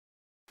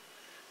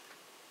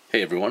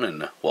Hey everyone,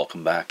 and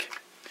welcome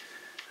back.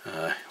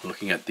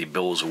 Looking at the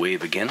Bose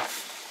wave again.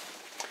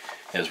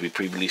 As we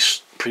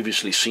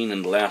previously seen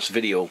in the last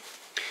video,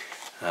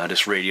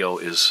 this radio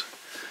is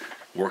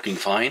working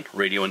fine.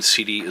 Radio and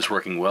CD is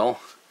working well,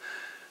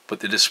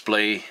 but the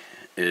display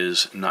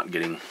is not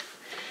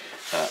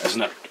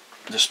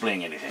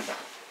displaying anything.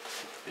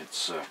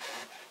 It's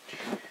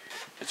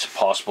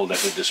possible that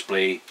the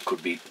display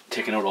could be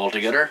taken out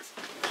altogether,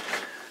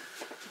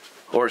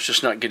 or it's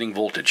just not getting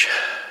voltage.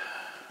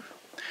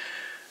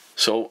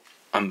 So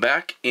I'm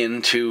back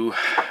into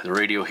the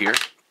radio here,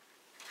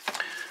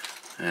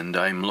 and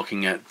I'm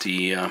looking at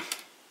the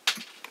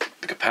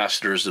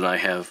capacitors that I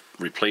have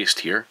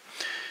replaced here,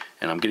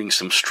 and I'm getting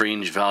some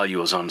strange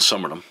values on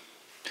some of them.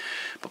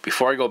 But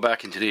before I go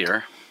back into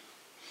there,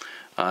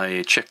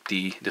 I checked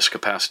this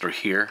capacitor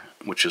here,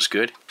 which is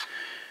good,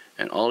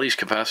 and all these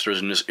capacitors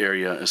in this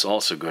area is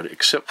also good,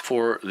 except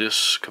for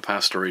this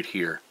capacitor right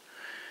here.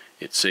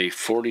 It's a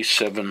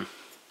 47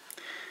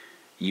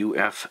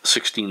 UF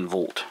 16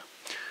 volt.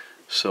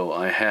 So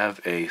I have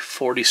a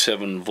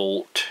 47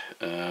 volt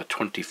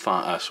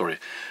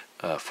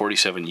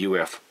 47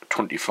 UF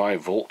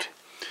 25 volt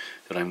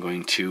that I'm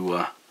going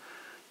to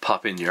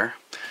pop in there.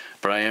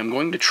 But I am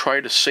going to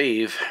try to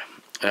save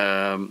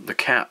the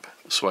cap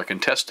so I can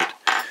test it.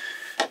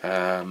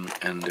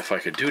 And if I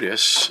could do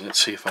this,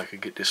 let's see if I could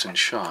get this in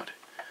shot.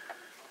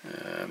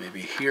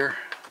 Maybe here.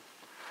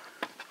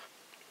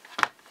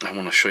 I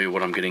want to show you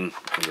what I'm getting,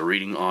 the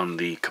reading on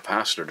the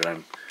capacitor that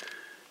I'm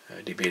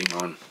debating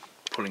on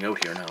pulling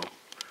out here now.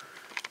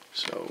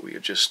 So we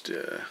just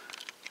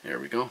there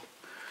we go,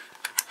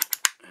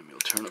 and we'll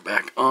turn it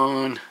back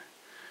on,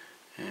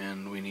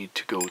 and we need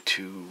to go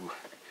to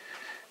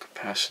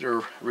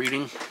capacitor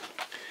reading,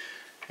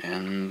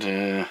 and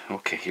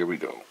okay, here we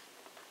go.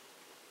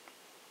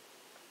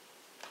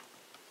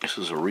 This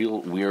is a real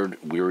weird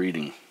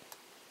reading.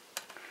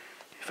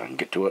 If I can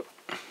get to it,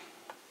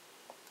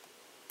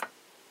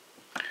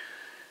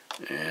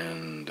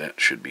 and that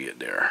should be it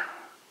there.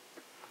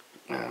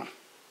 Yeah.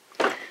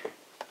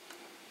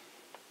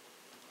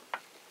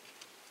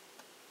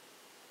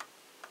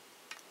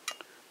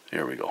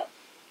 There we go.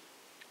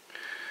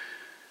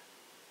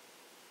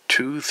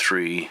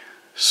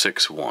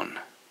 2361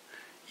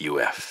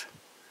 UF.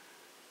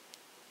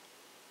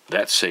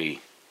 That's a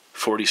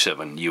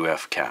 47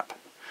 UF cap.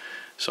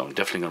 So I'm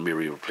definitely going to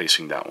be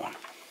replacing that one.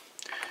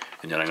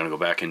 And then I'm going to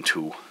go back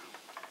into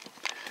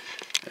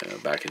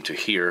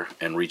here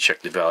and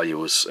recheck the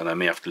values. And I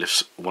may have to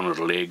lift one of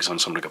the legs on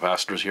some of the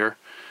capacitors here.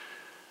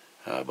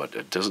 But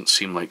it doesn't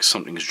seem like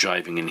something's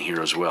jiving in here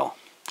as well.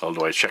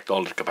 Although I checked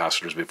all the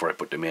capacitors before I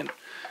put them in.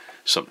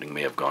 Something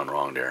may have gone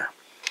wrong there.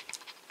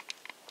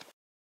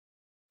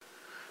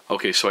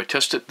 Okay, so I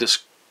tested this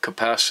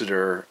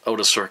capacitor out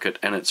of circuit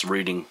and it's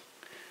reading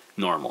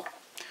normal.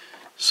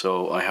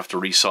 So I have to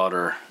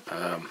resolder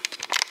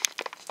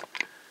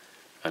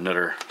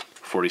another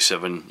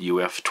 47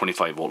 UF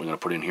 25 volt I'm going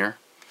to put in here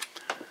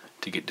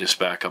to get this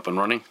back up and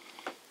running.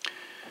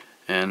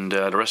 And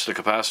the rest of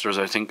the capacitors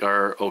I think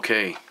are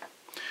okay.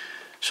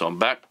 So I'm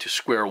back to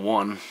square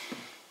one.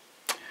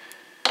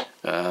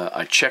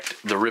 I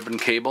checked the ribbon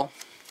cable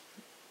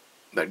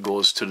that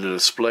goes to the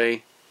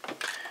display,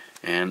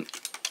 and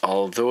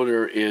although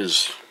there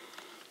is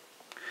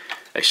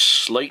a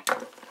slight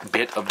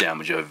bit of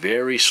damage, a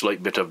very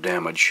slight bit of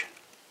damage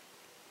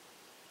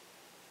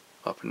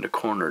up in the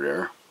corner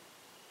there,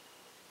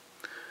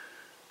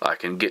 I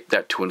can get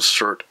that to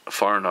insert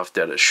far enough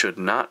that it should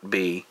not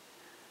be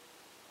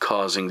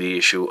causing the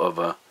issue of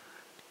a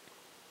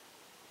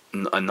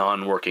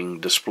non-working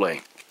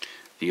display.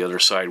 The other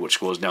side, which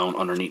goes down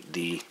underneath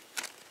the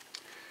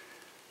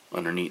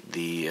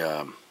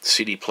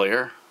CD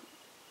player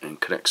and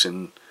connects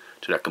in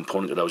to that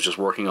component that I was just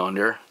working on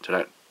there, to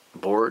that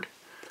board,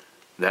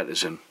 that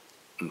is in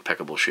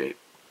impeccable shape.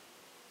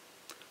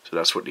 So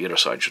that's what the other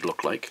side should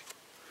look like.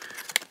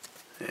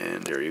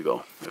 And there you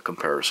go, a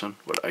comparison.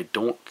 But I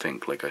don't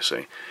think, like I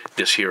say,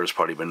 this here has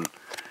probably been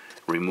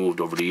removed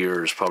over the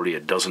years, probably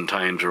a dozen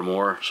times or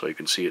more. So you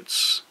can see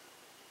it's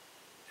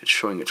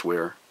showing its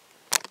wear.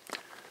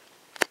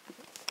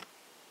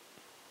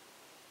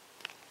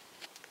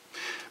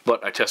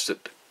 But I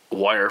tested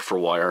wire for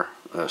wire,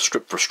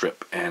 strip for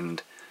strip,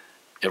 and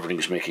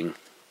everything's making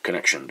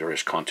connection. There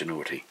is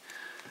continuity.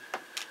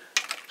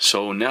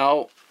 So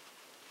now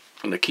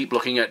I'm going to keep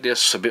looking at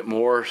this a bit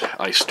more.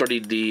 I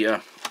studied the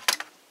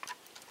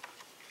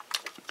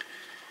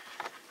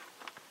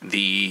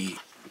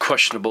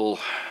questionable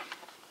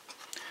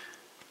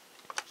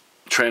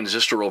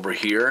transistor over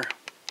here.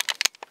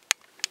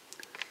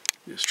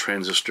 This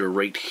transistor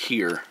right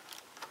here,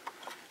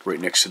 right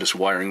next to this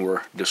wiring,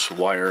 where this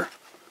wire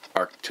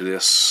arc to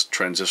this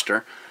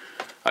transistor.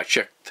 I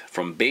checked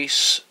from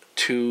base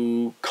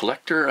to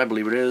collector, I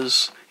believe it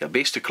is. Yeah,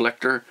 base to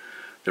collector,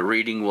 the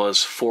reading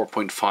was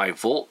 4.5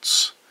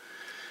 volts,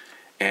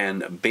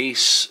 and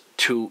base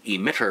to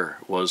emitter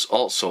was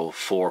also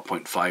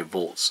 4.5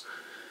 volts.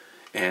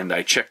 And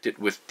I checked it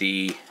with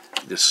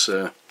this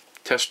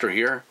tester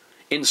here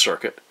in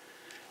circuit,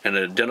 and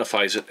it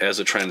identifies it as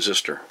a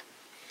transistor.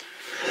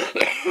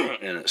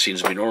 And it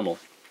seems to be normal.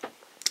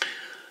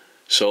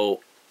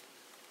 So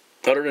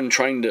other than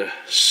trying to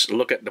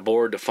look at the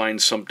board to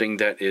find something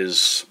that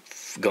is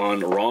gone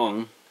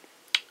wrong,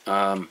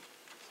 I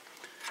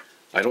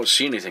don't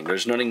see anything.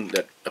 There's nothing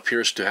that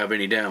appears to have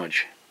any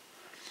damage.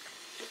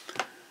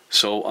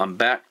 So I'm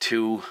back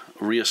to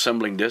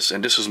reassembling this,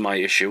 and this is my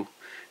issue,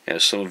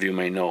 as some of you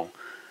may know.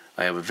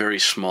 I have a very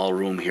small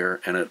room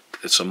here, and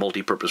it's a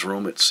multi-purpose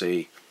room. It's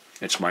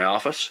my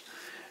office.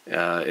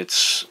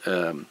 It's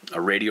a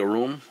radio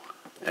room.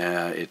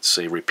 It's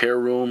a repair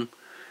room,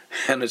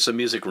 and it's a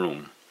music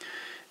room.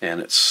 And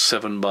it's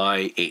 7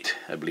 by 8.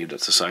 I believe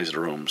that's the size of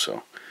the room.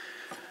 So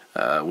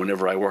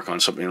whenever I work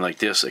on something like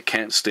this, it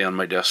can't stay on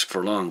my desk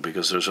for long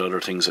because there's other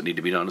things that need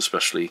to be done,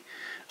 especially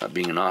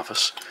being an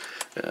office.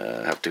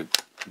 I have to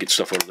get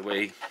stuff out of the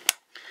way.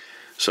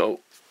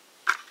 So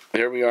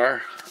there we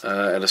are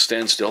at a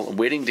standstill. I'm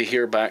waiting to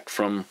hear back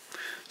from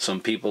some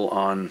people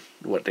on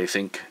what they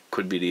think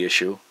could be the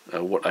issue,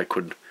 what I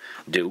could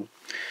do.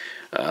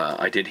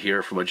 I did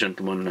hear from a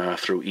gentleman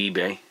through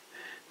eBay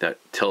that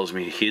tells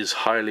me he's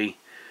highly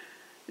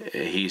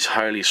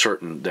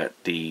certain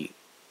that the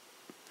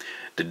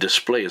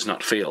display has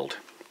not failed,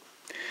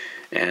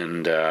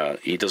 and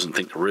he doesn't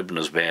think the ribbon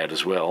is bad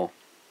as well.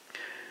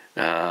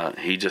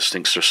 He just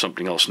thinks there's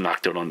something else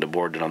knocked out on the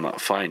board that I'm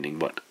not finding,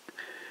 but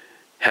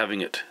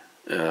having it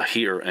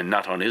here and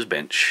not on his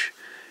bench,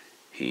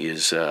 he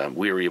is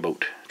weary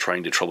about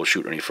trying to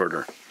troubleshoot any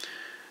further.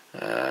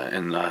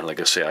 And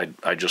like I say,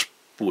 I just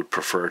would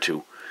prefer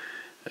to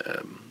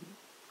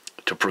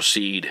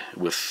proceed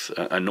with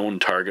a known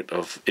target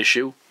of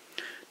issue,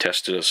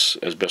 test it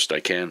as best I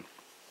can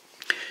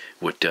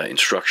with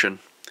instruction,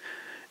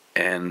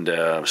 and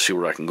see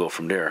where I can go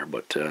from there.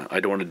 But I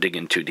don't want to dig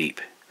in too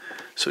deep.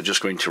 So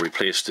just going to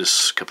replace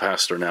this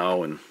capacitor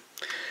now and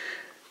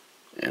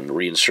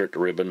reinsert the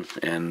ribbon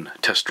and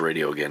test the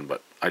radio again.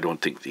 But I don't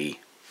think the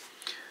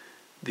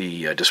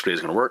display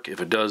is going to work.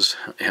 If it does,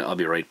 I'll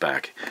be right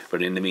back.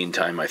 But in the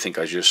meantime, I think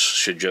I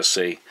should just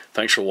say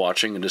thanks for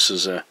watching, and this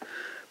is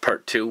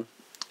part 2.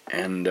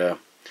 And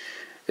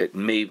it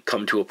may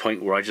come to a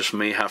point where I just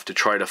may have to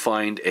try to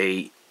find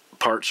a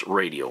parts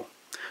radio.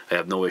 I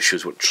have no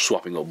issues with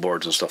swapping out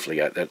boards and stuff like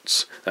that.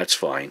 That's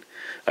fine.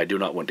 I do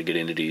not want to get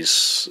into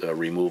these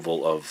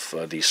removal of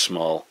these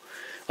small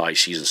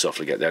ICs and stuff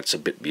like that. That's a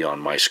bit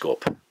beyond my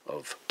scope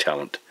of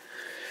talent.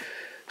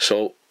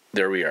 So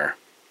there we are.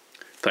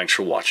 Thanks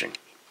for watching.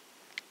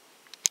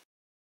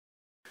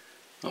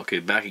 Okay,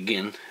 back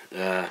again.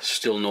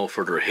 Still no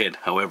further ahead.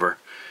 However,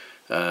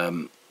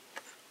 there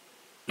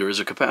is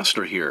a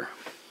capacitor here.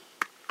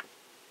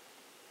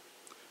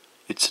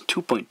 It's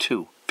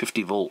 2.2,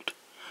 50 volt,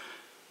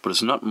 but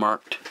it's not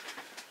marked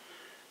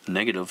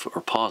negative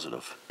or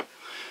positive.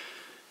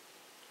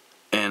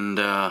 And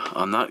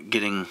I'm not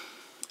getting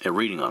a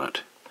reading on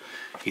it.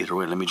 Either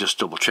way, let me just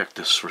double check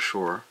this for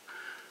sure.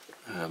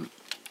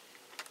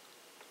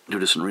 Do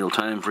this in real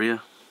time for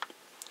you.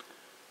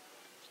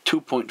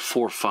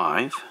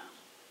 2.45,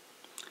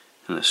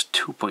 and that's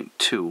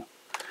 2.2.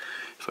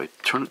 If I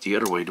turn it the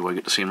other way, do I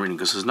get the same reading?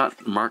 Because it's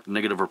not marked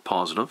negative or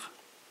positive.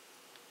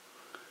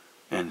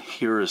 And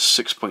here is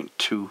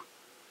 6.2,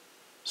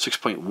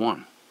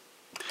 6.1.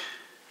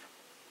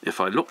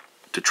 If I look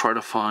to try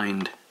to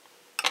find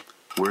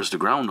where's the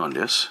ground on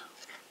this,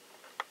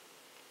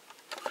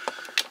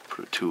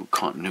 put it to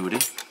continuity,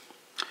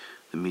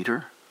 the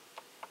meter.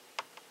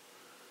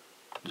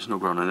 There's no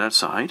ground on that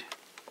side.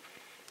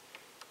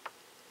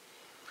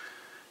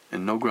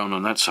 And no ground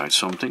on that side,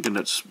 so I'm thinking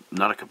that's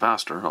not a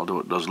capacitor, although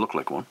it does look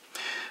like one.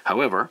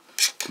 However,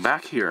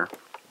 back here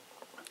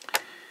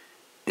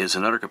is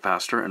another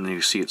capacitor, and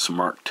you see it's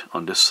marked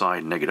on this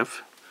side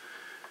negative.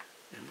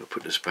 And we'll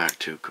put this back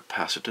to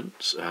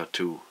capacitance,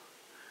 to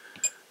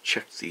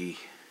check the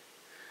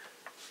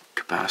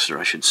capacitor,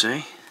 I should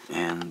say.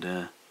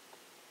 And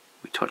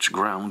we touch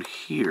ground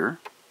here,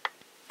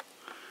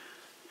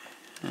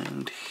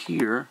 and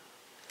here,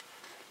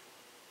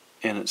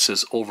 and it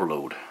says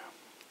overload.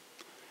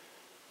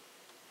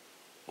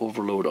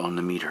 Overload on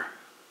the meter.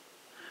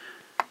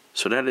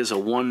 So that is a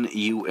 1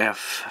 UF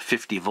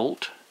 50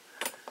 volt,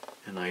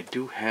 and I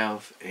do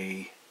have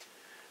a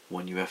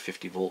 1 UF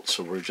 50 volt,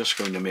 so we're just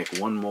going to make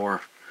one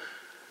more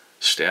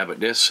stab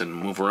at this and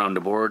move around the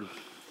board.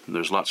 And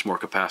there's lots more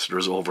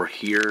capacitors over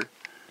here,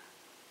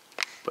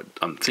 but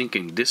I'm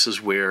thinking this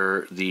is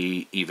where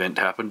the event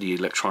happened, the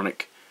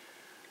electronic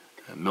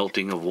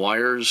melting of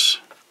wires.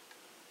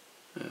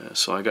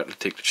 So I got to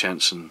take the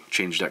chance and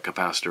change that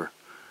capacitor,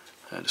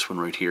 this one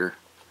right here,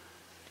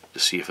 to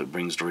see if it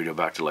brings the radio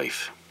back to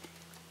life.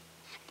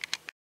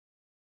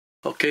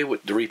 Okay,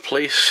 with the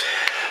replacement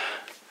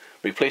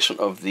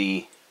of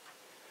the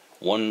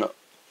 1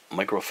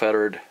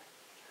 microfarad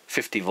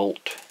 50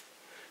 volt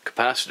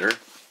capacitor,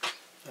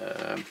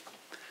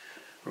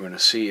 we're going to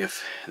see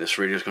if this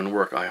radio is going to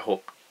work. I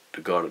hope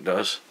to God it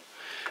does.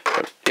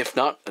 But if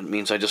not, it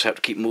means I just have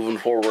to keep moving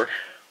forward,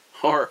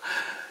 or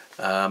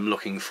I'm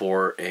looking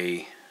for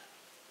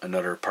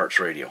another parts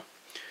radio.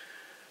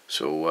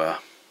 So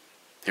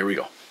here we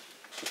go.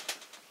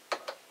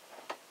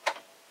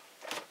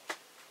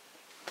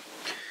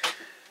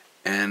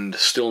 And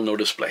still no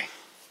display.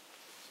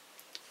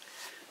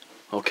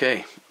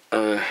 Okay,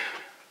 let's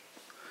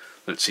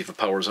see if the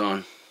power's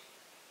on.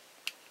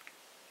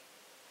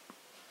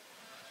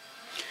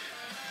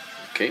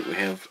 Okay, we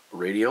have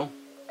radio.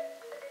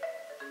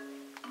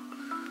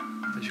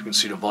 As you can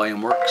see, the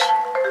volume works.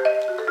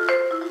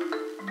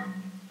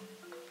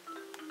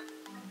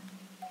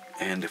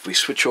 And if we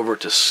switch over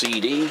to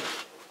CD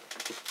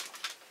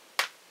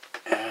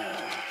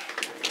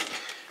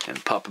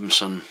and pop him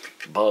some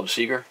Bob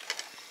Seger,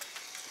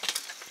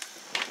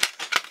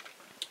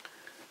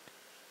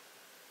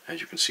 as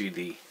you can see,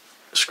 the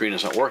screen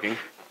is not working,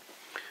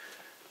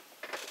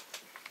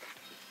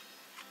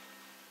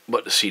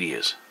 but the CD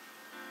is.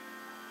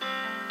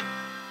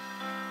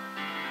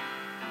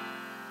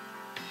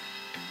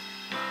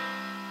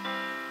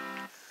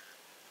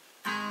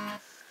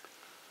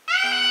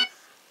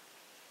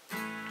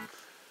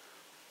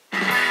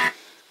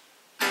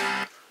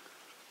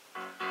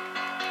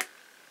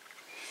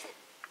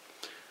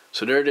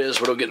 So there it is,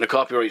 without getting a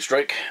copyright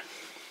strike.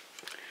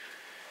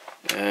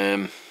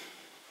 I'm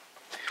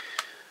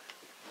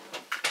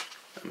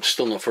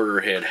still no further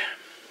ahead.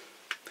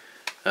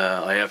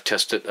 I have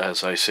tested,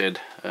 as I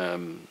said,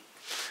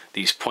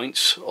 these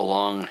points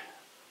along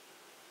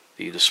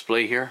the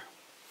display here.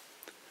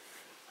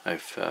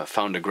 I've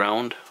found a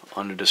ground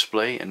on the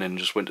display and then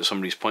just went to some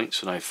of these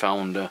points, and I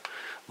found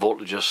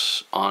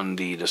voltages on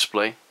the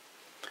display.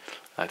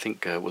 I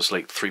think it was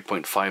like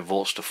 3.5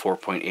 volts to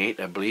 4.8,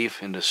 I believe,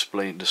 in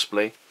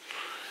display.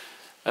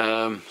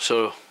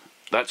 So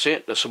that's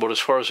it. That's about as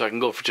far as I can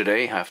go for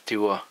today. I have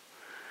to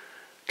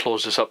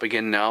close this up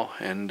again now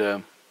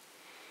and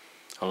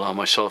allow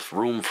myself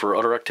room for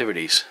other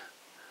activities.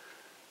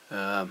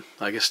 I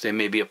guess there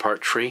may be a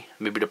part 3.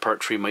 Maybe the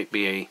part 3 might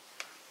be a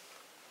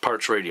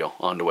parts radio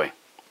on the way.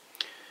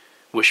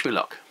 Wish me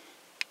luck.